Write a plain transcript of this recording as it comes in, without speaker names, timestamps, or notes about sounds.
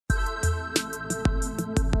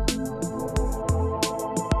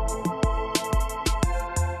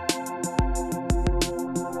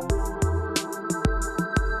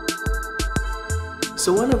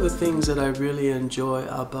So one of the things that I really enjoy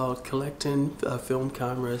about collecting film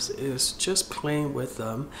cameras is just playing with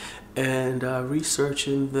them and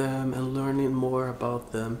researching them and learning more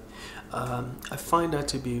about them. I find that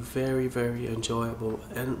to be very, very enjoyable,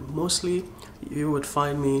 and mostly you would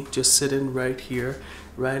find me just sitting right here,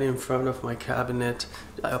 right in front of my cabinet.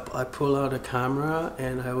 I pull out a camera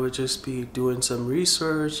and I would just be doing some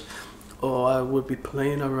research, or I would be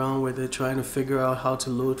playing around with it, trying to figure out how to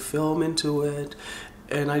load film into it.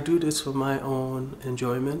 And I do this for my own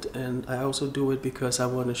enjoyment, and I also do it because I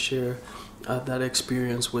want to share that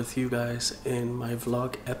experience with you guys in my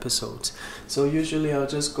vlog episodes. So usually I'll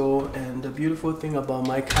just go, and the beautiful thing about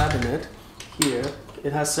my cabinet here,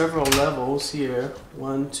 it has several levels here,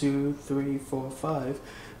 1, 2, 3, 4,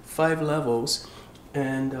 5 levels,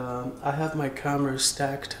 and I have my cameras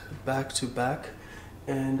stacked back to back.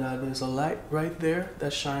 And there's a light right there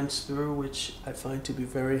that shines through, which I find to be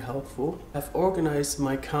very helpful. I've organized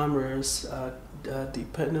my cameras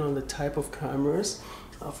depending on the type of cameras.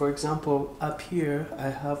 For example, up here I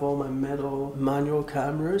have all my metal manual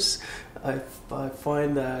cameras. I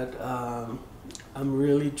find that I'm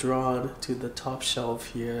really drawn to the top shelf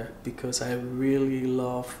here because I really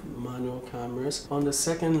love manual cameras. On the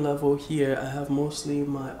second level here, I have mostly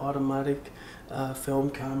my automatic film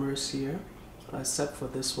cameras here, except for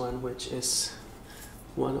this one, which is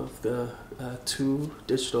one of the 2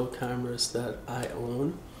 digital cameras that I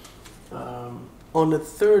own. On the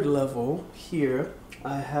third level here,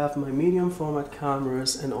 I have my medium format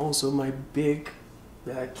cameras and also my big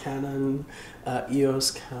Canon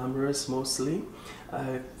EOS cameras mostly.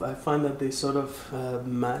 I find that they sort of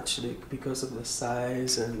match because of the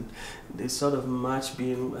size, and they sort of match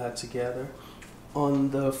being together.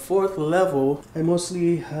 On the 4th level, I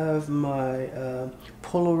mostly have my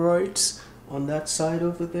Polaroids on that side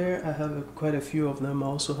over there. I have quite a few of them. I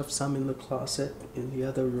also have some in the closet in the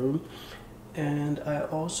other room. And I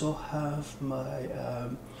also have my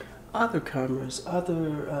other cameras,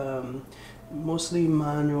 mostly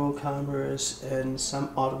manual cameras and some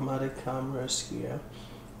automatic cameras here.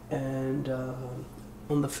 And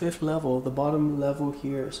on the 5th level, the bottom level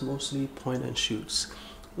here is mostly point and shoots.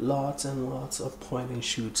 Lots and lots of point and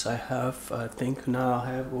shoots. I think now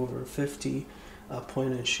I have over 50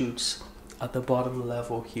 point and shoots at the bottom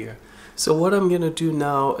level here. So what I'm gonna do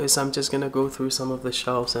now is I'm just gonna go through some of the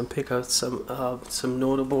shelves and pick out some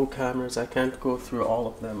notable cameras. I can't go through all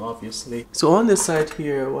of them, obviously. So on this side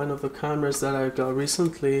here, one of the cameras that I got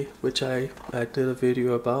recently, which I did a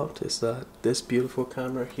video about, is this beautiful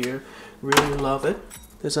camera here. Really love it.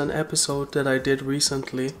 There's an episode that I did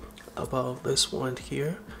recently about this one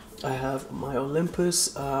here. I have my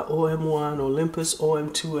Olympus OM1, Olympus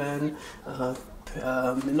OM2N,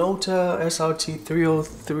 Minolta SRT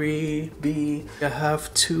 303B. I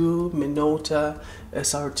have 2 Minolta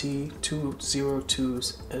SRT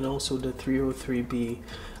 202s and also the 303B.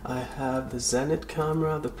 I have the Zenit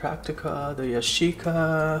camera, the Praktica, the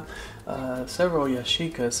Yashica, several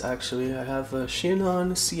Yashicas actually. I have a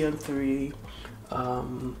Shinon CM3.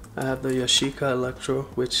 I have the Yashica Electro,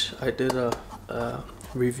 which I did a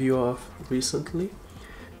review of recently.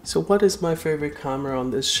 So what is my favorite camera on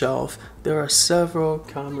this shelf? There are several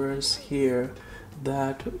cameras here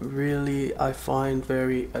that really I find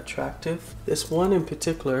very attractive. This one in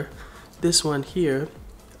particular, this one here,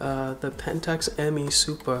 the Pentax ME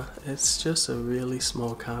Super. It's just a really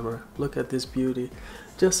small camera. Look at this beauty.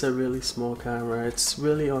 Just a really small camera. It's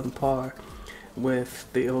really on par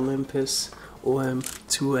with the Olympus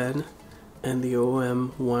OM2N and the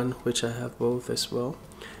OM1, which I have both as well.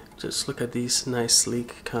 Just look at these nice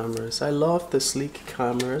sleek cameras. I love the sleek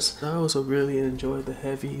cameras. I also really enjoy the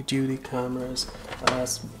heavy duty cameras,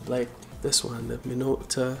 like this one, the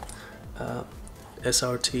Minolta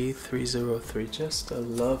SRT 303. Just a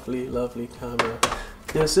lovely, lovely camera.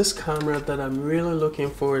 There's this camera that I'm really looking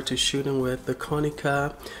forward to shooting with, the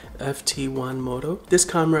Konica FT1 Moto. This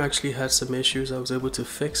camera actually had some issues. I was able to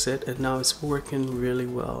fix it and now it's working really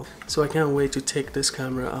well. So I can't wait to take this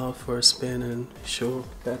camera out for a spin and show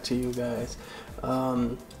that to you guys.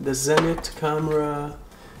 The Zenit camera,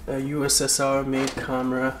 a USSR made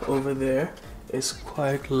camera over there, is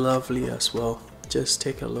quite lovely as well. Just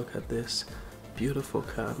take a look at this beautiful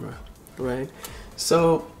camera, right?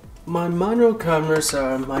 So my manual cameras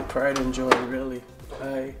are my pride and joy, really.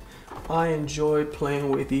 I enjoy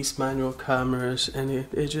playing with these manual cameras, and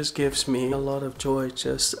it just gives me a lot of joy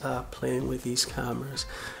just playing with these cameras.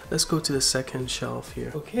 Let's go to the second shelf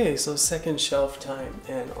here. Okay, so second shelf time,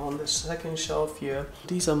 and on the second shelf here,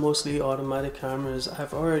 these are mostly automatic cameras.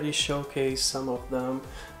 I've already showcased some of them,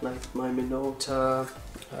 like my Minolta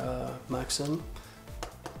Maxim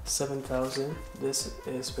 7000. This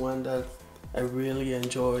is one that I really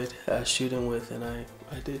enjoyed shooting with, and I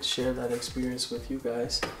did share that experience with you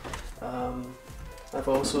guys. I've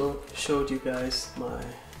also showed you guys my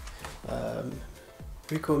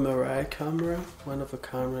Ricoh Mirai camera, one of the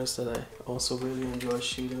cameras that I also really enjoy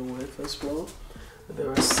shooting with as well. There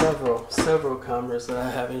are several cameras that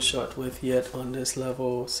I haven't shot with yet on this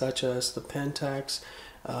level, such as the Pentax.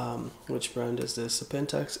 Which brand is this? The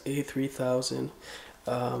Pentax A3000.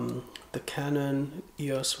 The Canon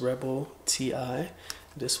EOS Rebel TI.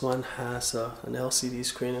 This one has an LCD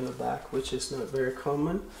screen in the back, which is not very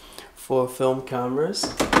common for film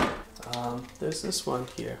cameras. There's this one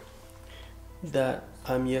here that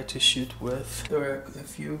I'm yet to shoot with. There are a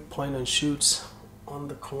few point and shoots on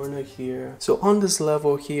the corner here. So on this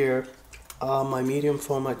level here are my medium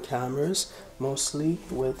format cameras, mostly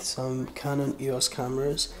with some Canon EOS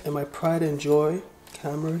cameras. And my pride and joy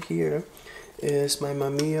camera here is my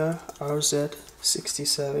Mamiya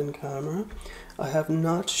RZ67 camera. I have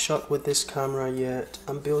not shot with this camera yet.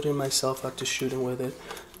 I'm building myself up to shooting with it.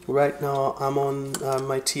 Right now I'm on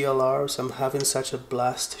my TLRs. I'm having such a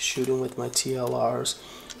blast shooting with my TLRs,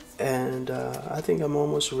 and I think I'm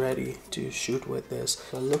almost ready to shoot with this.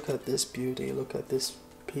 But look at this beauty, look at this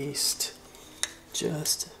beast.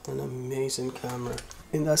 Just an amazing camera.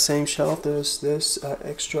 In that same shelf there's this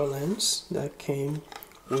extra lens that came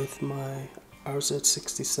with my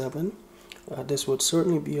RZ67. This would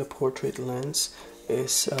certainly be a portrait lens.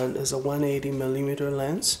 It's a 180mm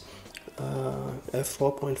lens,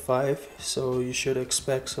 f4.5, so you should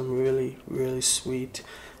expect some really sweet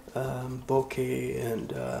bokeh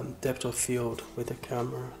and depth of field with a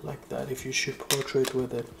camera like that if you shoot portrait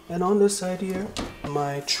with it. And on this side here,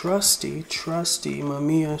 my trusty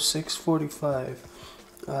Mamiya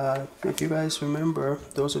 645. If you guys remember,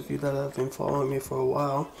 those of you that have been following me for a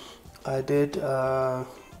while, I did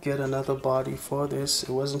get another body for this. It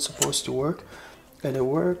wasn't supposed to work, and it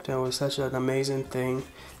worked, and it was such an amazing thing.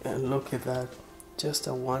 And look at that, just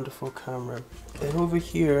a wonderful camera. And over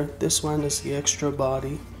here, this one is the extra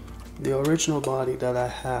body, the original body that I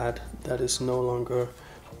had that is no longer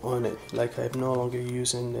on it. Like, I'm no longer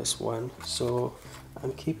using this one, so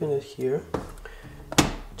I'm keeping it here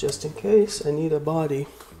just in case I need a body.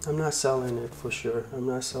 I'm not selling it for sure. I'm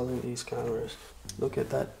not selling these cameras. Look at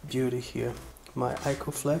that beauty here. My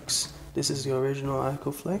Icoflex. This is the original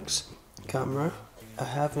Icoflex camera. I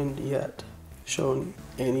haven't yet shown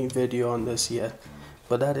any video on this yet,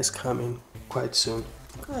 but that is coming quite soon.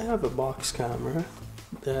 I have a box camera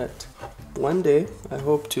that one day I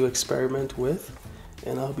hope to experiment with,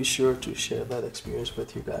 and I'll be sure to share that experience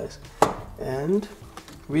with you guys. And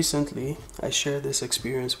recently I shared this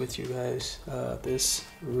experience with you guys, this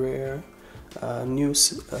rare new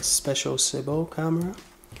special SIBO camera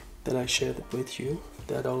that I shared with you,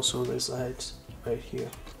 that also resides right here.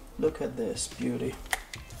 Look at this beauty,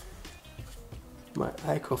 my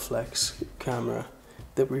Icoflex camera.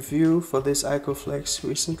 The review for this Icoflex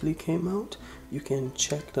recently came out. You can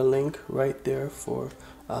check the link right there for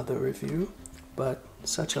the review. But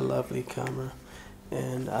such a lovely camera,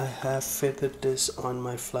 and I have fitted this on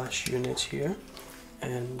my flash unit here,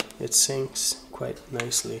 and it syncs quite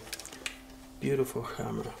nicely. Beautiful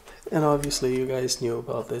camera. And obviously you guys knew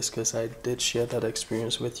about this because I did share that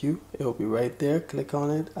experience with you. It will be right there. Click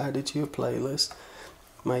on it, add it to your playlist.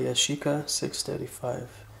 My Yashica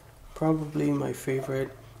 635, probably my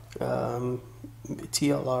favorite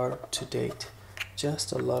TLR to date.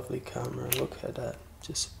 Just a lovely camera. Look at that,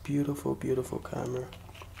 just beautiful camera.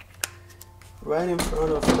 Right in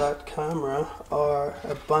front of that camera are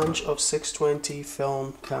a bunch of 620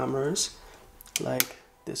 film cameras like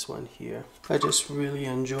this one here. I just really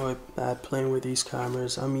enjoy playing with these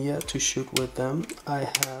cameras. I'm yet to shoot with them. I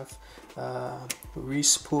have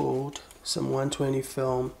re-spooled some 120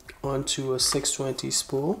 film onto a 620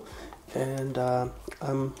 spool, and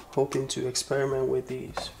I'm hoping to experiment with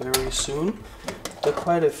these very soon. There are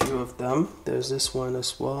quite a few of them. There's this one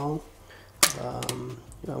as well.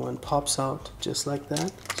 That one pops out just like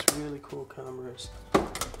that. It's really cool cameras.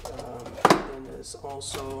 Then there's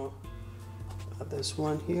also this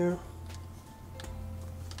one here.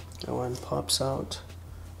 That one pops out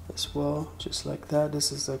as well, just like that.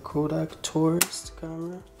 This is a Kodak Tourist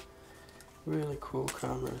camera. Really cool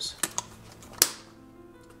cameras.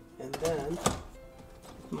 And then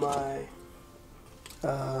my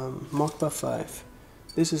Mokba 5.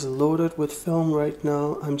 This is loaded with film right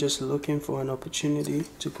now. I'm just looking for an opportunity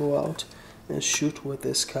to go out and shoot with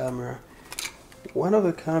this camera. One of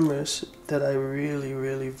the cameras that I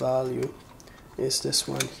really value is this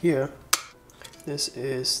one here. This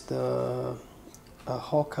is the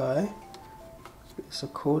Hawkeye. It's a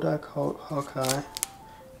Kodak Hawkeye.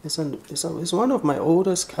 It's one of my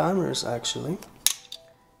oldest cameras actually.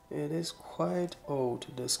 It is quite old,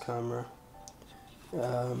 this camera.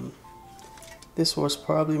 This was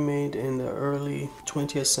probably made in the early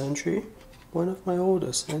 20th century. One of my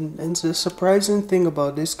oldest. And the surprising thing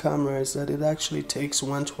about this camera is that it actually takes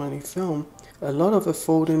 120 film. A lot of the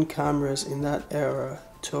folding cameras in that era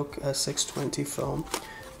took a 620 film,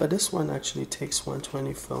 but this one actually takes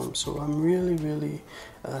 120 film. So I'm really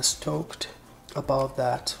stoked about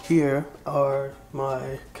that. Here are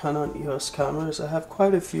my Canon EOS cameras. I have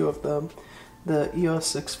quite a few of them. The EOS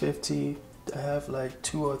 650, I have like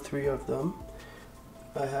 2 or 3 of them.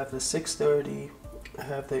 I have the 630, I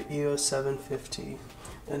have the EOS 750,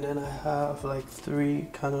 and then I have like 3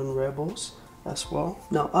 Canon Rebels as well.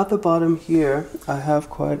 Now at the bottom here I have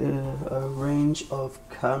quite a range of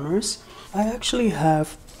cameras. I actually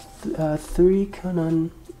have 3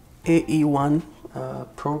 Canon AE1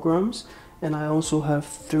 programs, and I also have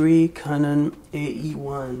 3 Canon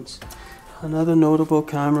AE1s. Another notable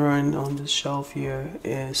camera on the shelf here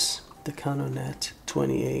is the Canonet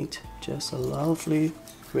 28. Just a lovely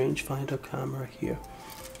rangefinder camera here.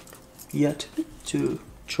 Yet to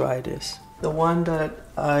try this. The one that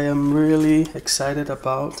I am really excited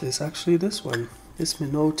about is actually this one. This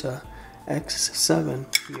Minolta X7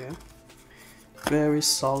 here. Very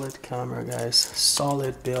solid camera, guys.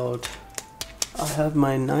 Solid build. I have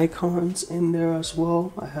my Nikons in there as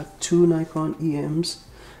well. I have 2 Nikon EMs.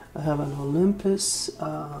 I have an Olympus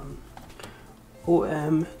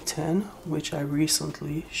OM10, which I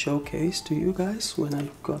recently showcased to you guys when I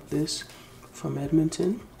got this from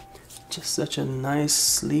Edmonton. Just such a nice,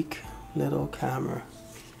 sleek little camera.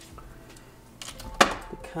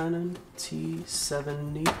 The Canon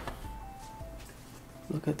T70.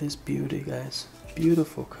 Look at this beauty, guys.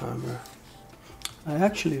 Beautiful camera. I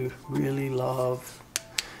actually really love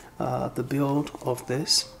the build of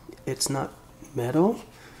this. It's not metal,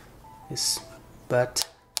 but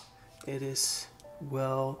it is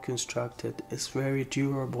well constructed. It's very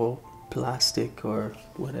durable, plastic or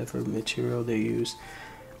whatever material they use.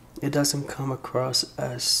 It doesn't come across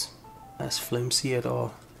as flimsy at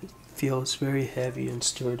all. It feels very heavy and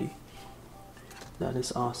sturdy. That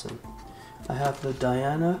is awesome. I have the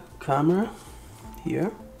Diana camera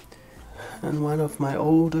here, and one of my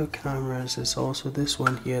older cameras is also this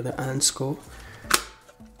one here, the Ansco.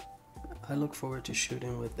 I look forward to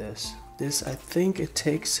shooting with this. This, I think it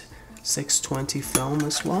takes 620 film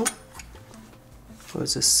as well, or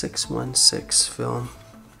it's a 616 film,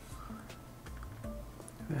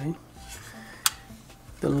 right?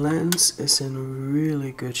 The lens is in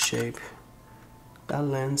really good shape. That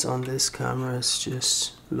lens on this camera is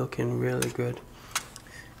just looking really good.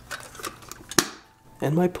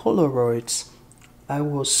 And my Polaroids, I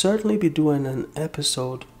will certainly be doing an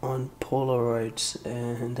episode on Polaroids,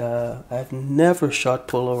 and I've never shot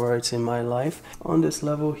Polaroids in my life. On this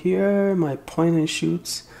level here, my point and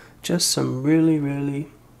shoots, just some really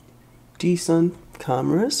decent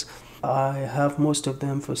cameras. I have most of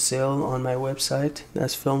them for sale on my website,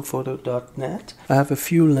 that's filmphoto.net. I have a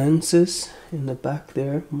few lenses in the back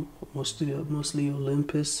there, mostly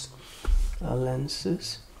Olympus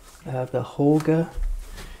lenses. I have the Holga.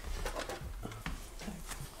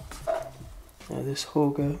 This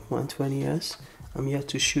Holga 120S. I'm yet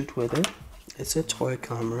to shoot with it. It's a toy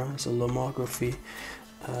camera. It's a lomography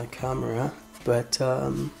camera, but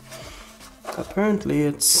apparently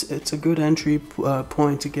it's a good entry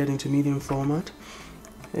point to get into medium format.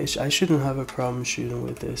 I shouldn't have a problem shooting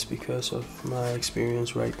with this because of my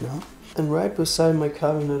experience right now. And right beside my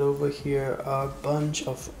cabinet over here are a bunch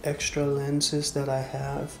of extra lenses that I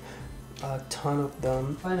have. A ton of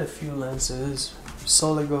them. Quite a few lenses.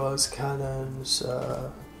 Soligos, Canons,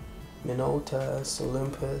 Minoltas,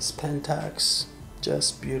 Olympus, Pentax.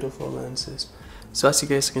 Just beautiful lenses. So as you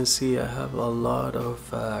guys can see, I have a lot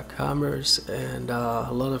of cameras and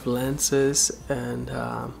a lot of lenses, and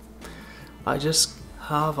I just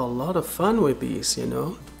have a lot of fun with these, you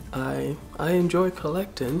know. I enjoy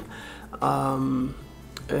collecting,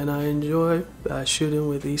 and I enjoy shooting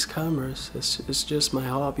with these cameras. It's just my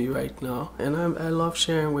hobby right now, and I love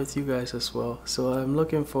sharing with you guys as well. So I'm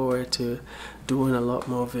looking forward to doing a lot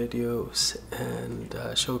more videos and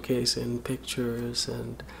showcasing pictures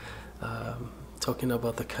and talking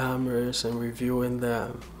about the cameras and reviewing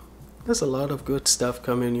them. There's a lot of good stuff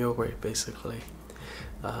coming your way, basically.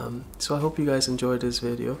 So I hope you guys enjoyed this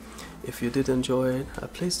video. If you did enjoy it,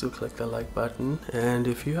 please do click the like button, and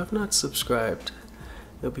if you have not subscribed,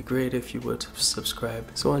 it would be great if you would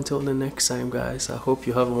subscribe. So until the next time, guys, I hope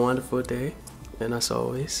you have a wonderful day, and as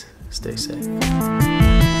always, stay safe.